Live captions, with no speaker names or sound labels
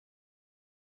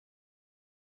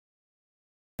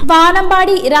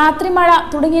വാനമ്പാടി, രാത്രിമഴ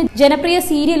തുടങ്ങിയ ജനപ്രിയ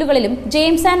സീരിയലുകളിലും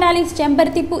James and Alice,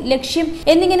 Chembarathipoo, ലക്ഷ്യം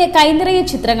എന്നിങ്ങനെ കൈനിറയ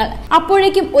ചിത്രങ്ങൾ.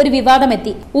 അപ്പോഴേക്കും ഒരു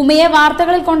വിവാദമെത്തി. ഉമയെ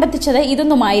വാർത്തകളിൽ കൊണ്ടെത്തിച്ചത്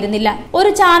ഇതൊന്നുമായിരുന്നില്ല. ഒരു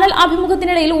ചാനൽ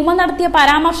അഭിമുഖത്തിനിടയിൽ ഉമ നടത്തിയ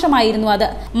പരാമർശമായിരുന്നു അത്.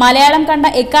 മലയാളം കണ്ട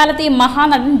എക്കാലത്തെയും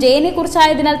മഹാനടൻ ജയനെ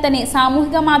കുറിച്ചായതിനാൽ തന്നെ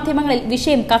സാമൂഹിക മാധ്യമങ്ങളിൽ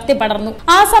വിഷയം കത്തിപ്പടർന്നു.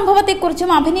 ആ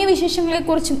സംഭവത്തെക്കുറിച്ചും അഭിനയ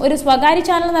വിശേഷങ്ങളെക്കുറിച്ചും ഒരു സ്വകാര്യ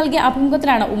ചാനൽ നൽകിയ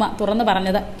അഭിമുഖത്തിലാണ് ഉമ തുറന്നു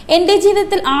പറഞ്ഞത്. എന്റെ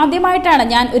ജീവിതത്തിൽ ആദ്യമായിട്ടാണ്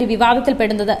ഞാൻ ഒരു വിവാദത്തിൽ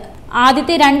പെടുന്നത്.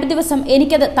 ആദ്യത്തെ 2 ദിവസം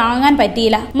എനിക്കത് താങ്ങാൻ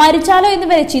പറ്റിയില്ല. മരിച്ചാലോ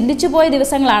എന്നുവരെ ചിന്തിച്ചു പോയ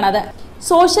ദിവസങ്ങളാണത്.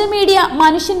 സോഷ്യൽ മീഡിയ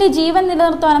മനുഷ്യന്റെ ജീവൻ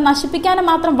നിലനിർത്താനും നശിപ്പിക്കാനും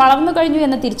മാത്രം വളർന്നു കഴിഞ്ഞു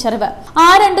എന്ന തിരിച്ചറിവ്. ആ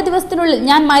 2 ദിവസത്തിനുള്ളിൽ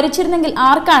ഞാൻ മരിച്ചിരുന്നെങ്കിൽ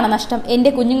ആർക്കാണ് നഷ്ടം?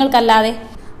 എന്റെ കുഞ്ഞുങ്ങൾക്കല്ലാതെ.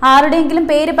 ആരുടെയെങ്കിലും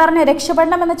പേര് പറഞ്ഞ്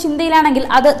രക്ഷപ്പെടണമെന്ന ചിന്തയിലാണെങ്കിൽ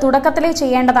അത് തുടക്കത്തിലേ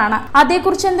ചെയ്യേണ്ടതാണ്.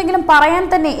 അതേക്കുറിച്ച് എന്തെങ്കിലും പറയാൻ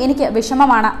തന്നെ എനിക്ക്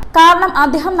വിഷമമാണ്. കാരണം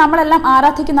അദ്ദേഹം നമ്മളെല്ലാം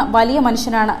ആരാധിക്കുന്ന വലിയ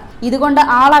മനുഷ്യനാണ്. ഇതുകൊണ്ട്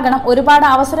ആളാകണം, ഒരുപാട്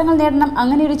അവസരങ്ങൾ നേടണം,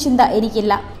 അങ്ങനെ ഒരു ചിന്ത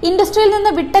എനിക്കില്ല. ഇൻഡസ്ട്രിയിൽ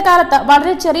നിന്ന് വിട്ട കാലത്ത്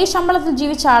വളരെ ചെറിയ ശമ്പളത്തിൽ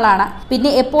ജീവിച്ച ആളാണ്. പിന്നെ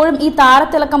എപ്പോഴും ഈ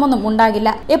താരത്തിളക്കമൊന്നും ഉണ്ടാകില്ല.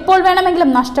 എപ്പോൾ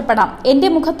വേണമെങ്കിലും നഷ്ടപ്പെടാം. എന്റെ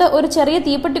മുഖത്ത് ഒരു ചെറിയ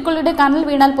തീപ്പെട്ടിക്കൊള്ളിയുടെ കനൽ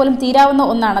വീണാൽ പോലും തീരാവുന്ന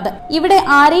ഒന്നാണത്. ഇവിടെ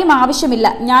ആരെയും ആവശ്യമില്ല.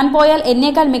 ഞാൻ പോയാൽ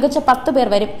എന്നേക്കാൾ മികച്ച 10 പേർ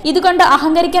വരും. ഇതുകൊണ്ട്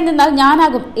അഹങ്കരിക്കാൻ നിന്നാൽ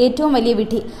ഞാനാകും ഏറ്റവും വലിയ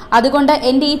വിധി. അതുകൊണ്ട്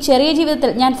എന്റെ ഈ ചെറിയ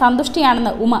ജീവിതത്തിൽ ഞാൻ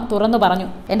സന്തുഷ്ടിയാണെന്ന് ഉമ തുറന്നു പറഞ്ഞു.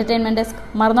 Entertainment desk,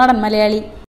 Marunadan Malayali.